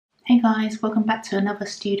Hey guys, welcome back to another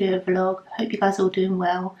studio vlog. Hope you guys are all doing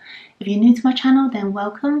well. If you're new to my channel, then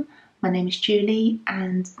welcome. My name is Julie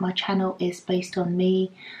and my channel is based on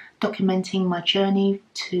me documenting my journey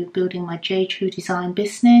to building my Jtru design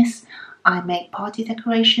business. I make party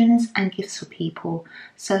decorations and gifts for people,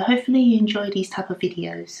 so hopefully you enjoy these type of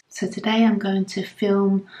videos. So today I'm going to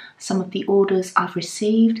film some of the orders I've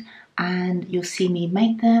received, and you'll see me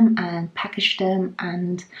make them and package them,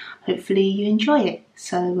 and hopefully you enjoy it.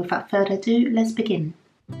 So without further ado, let's begin.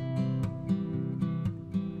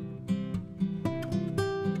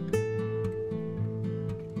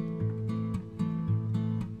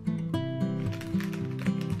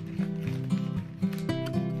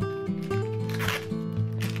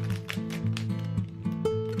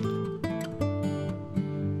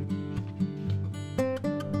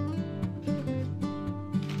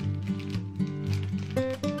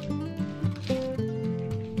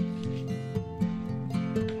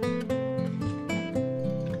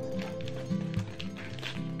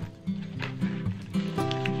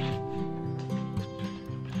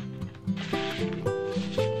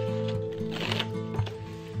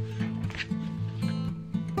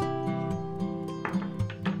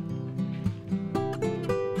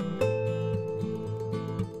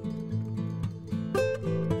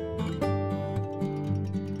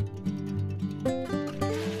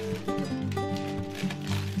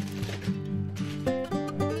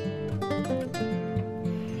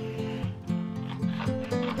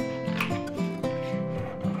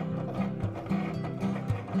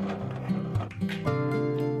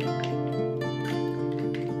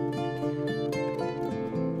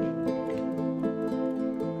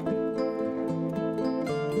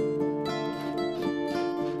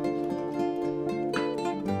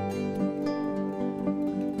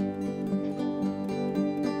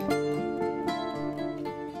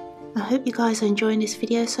 I hope you guys are enjoying this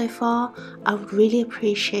video so far. I would really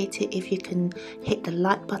appreciate it if you can hit the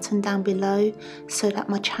like button down below so that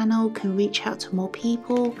my channel can reach out to more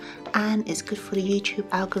people, and it's good for the YouTube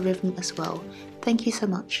algorithm as well. Thank you so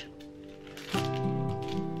much.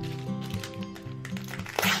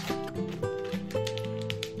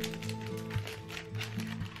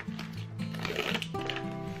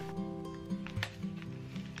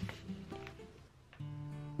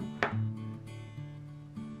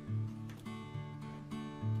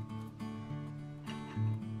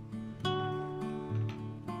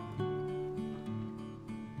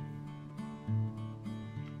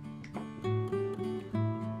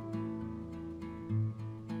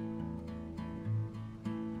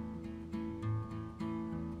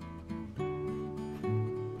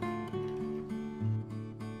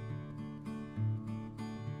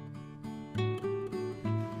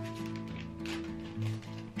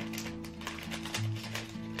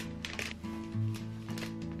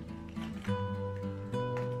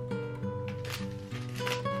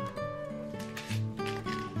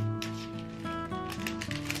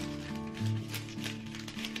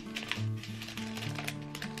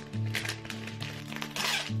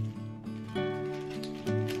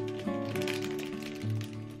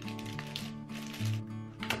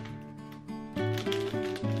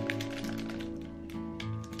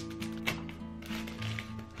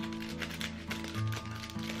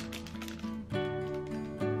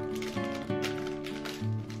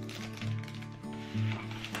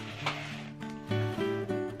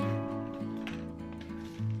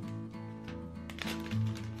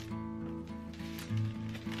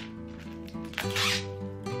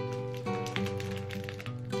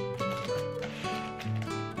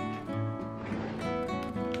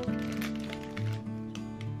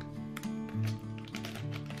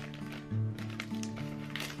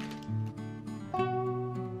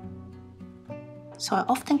 So I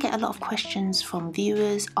often get a lot of questions from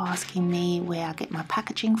viewers asking me where I get my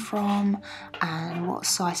packaging from and what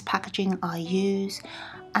size packaging I use,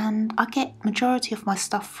 and I get majority of my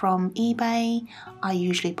stuff from eBay. I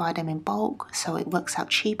usually buy them in bulk, so it works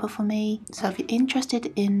out cheaper for me. So if you're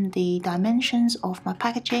interested in the dimensions of my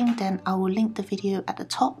packaging, then I will link the video at the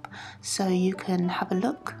top so you can have a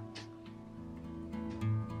look.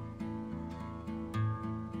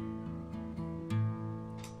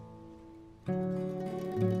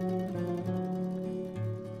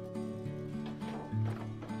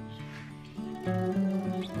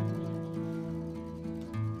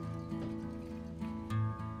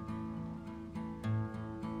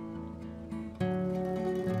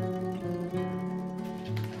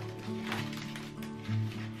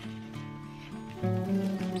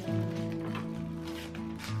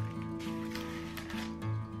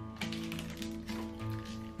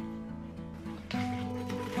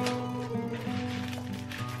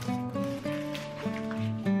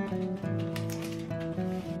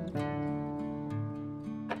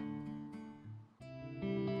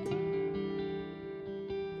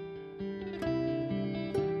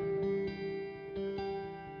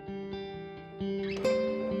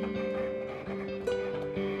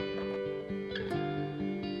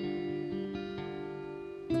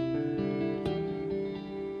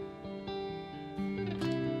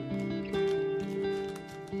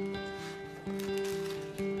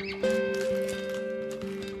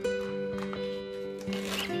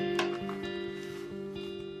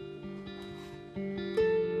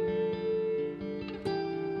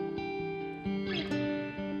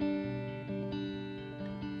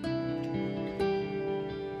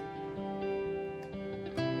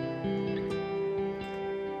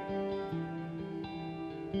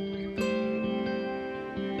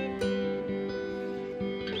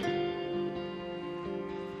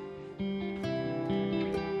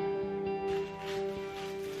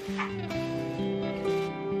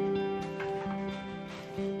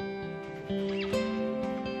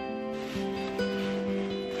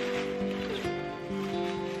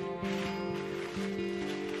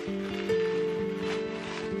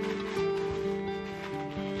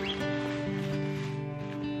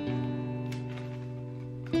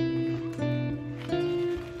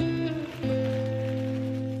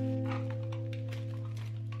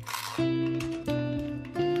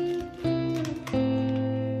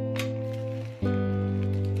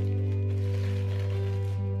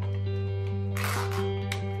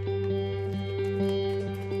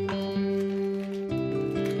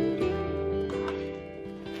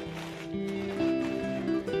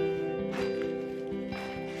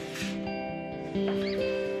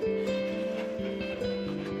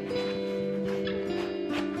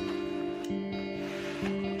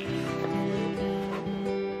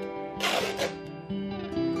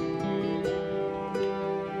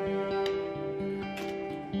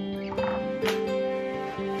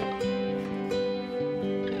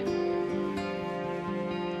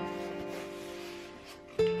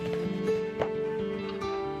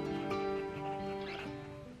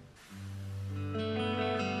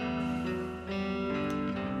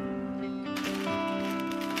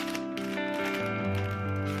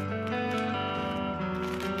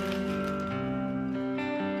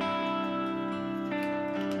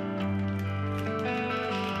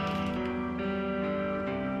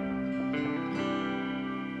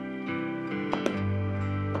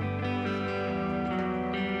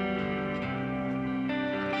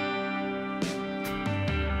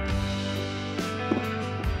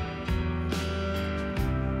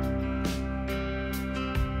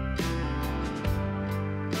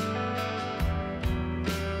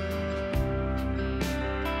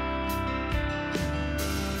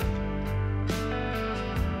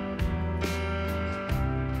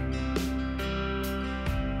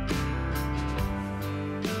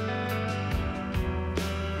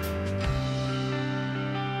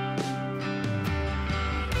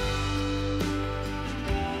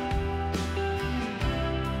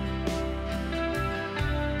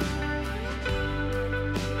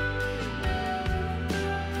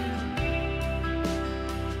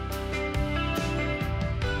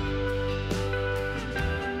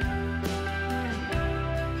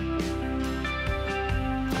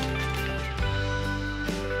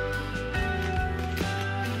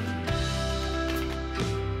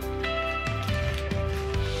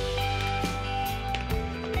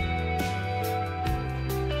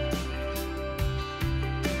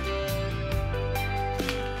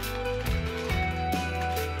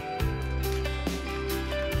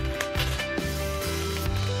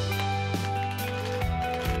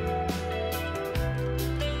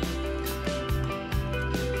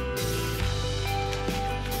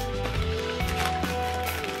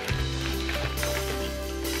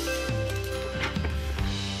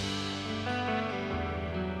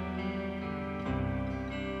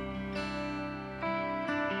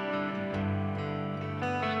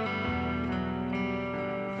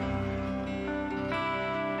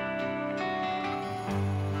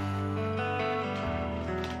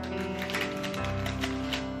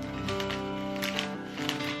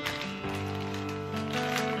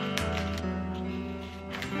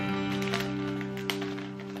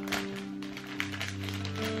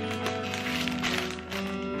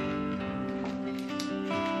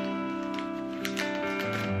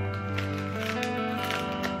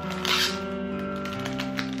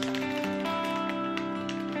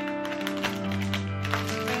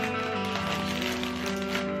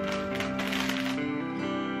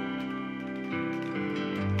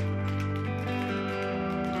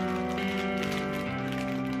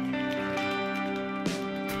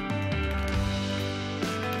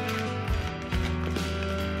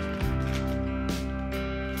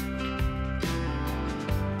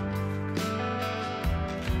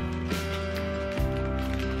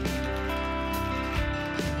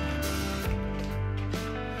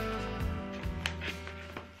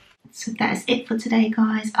 So that is it for today,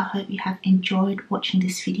 guys. I hope you have enjoyed watching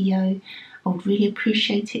this video. I would really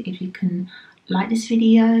appreciate it if you can like this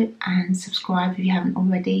video and subscribe if you haven't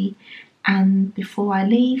already. And before I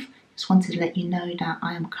leave, just wanted to let you know that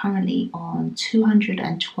I am currently on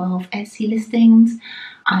 212 Etsy listings.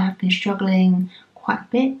 I have been struggling quite a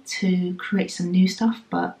bit to create some new stuff,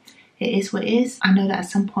 but it is what it is. I know that at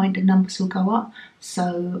some point the numbers will go up,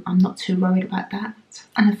 so I'm not too worried about that.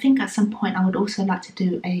 And I think at some point I would also like to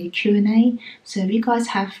do a Q&A. So if you guys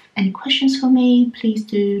have any questions for me, please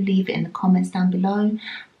do leave it in the comments down below.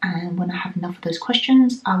 and when I have enough of those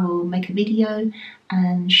questions, I will make a video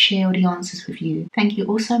and share all the answers with you. Thank you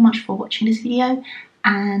all so much for watching this video,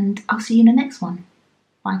 and I'll see you in the next one.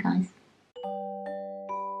 Bye guys.